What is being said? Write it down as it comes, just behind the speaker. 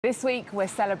This week, we're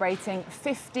celebrating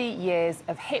 50 years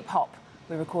of hip-hop.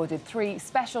 We recorded 3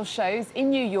 special shows in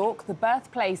New York, the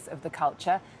birthplace of the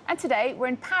culture. And today, we're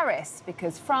in Paris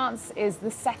because France is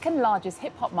the second largest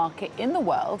hip-hop market in the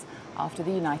world after the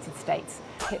United States.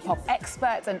 Hip-hop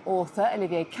expert and author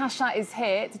Olivier Cachin is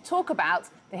here to talk about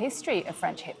the history of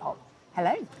French hip-hop.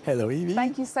 Hello. Hello, Evie.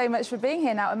 Thank you so much for being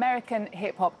here. Now, American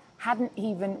hip-hop hadn't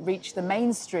even reached the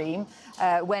mainstream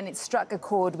when it struck a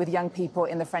chord with young people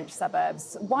in the French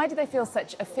suburbs. Why do they feel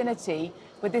such affinity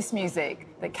with this music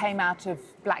that came out of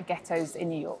black ghettos in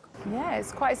New York? Yeah,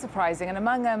 it's quite surprising. And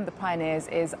among the pioneers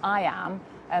is I Am,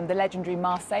 the legendary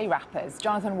Marseille rappers.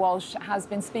 Jonathan Walsh has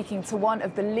been speaking to one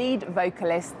of the lead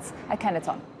vocalists at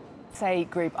Keneton. Say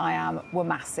group I Am were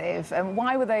massive.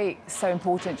 Why were they so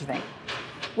important, do you think?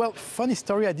 Well, funny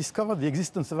story, I discovered the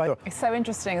existence of I Am. It's so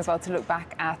interesting as well to look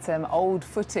back at old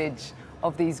footage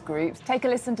of these groups. Take a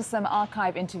listen to some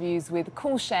archive interviews with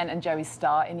Cool Shen and Joey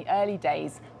Starr in the early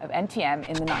days of NTM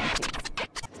in the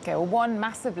 90s. Okay, well, one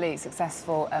massively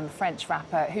successful French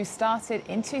rapper who started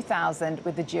in 2000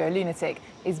 with the duo Lunatic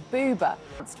is Booba.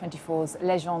 Arts24's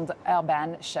Légende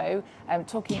Urbaine show,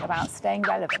 talking about staying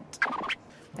relevant.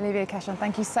 Olivier Cachin,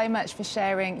 thank you so much for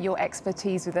sharing your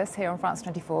expertise with us here on France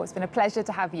 24. It's been a pleasure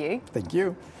to have you. Thank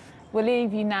you. We'll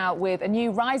leave you now with a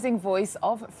new rising voice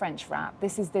of French rap.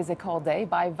 This is Des Accordés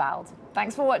by Vald.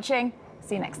 Thanks for watching.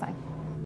 See you next time.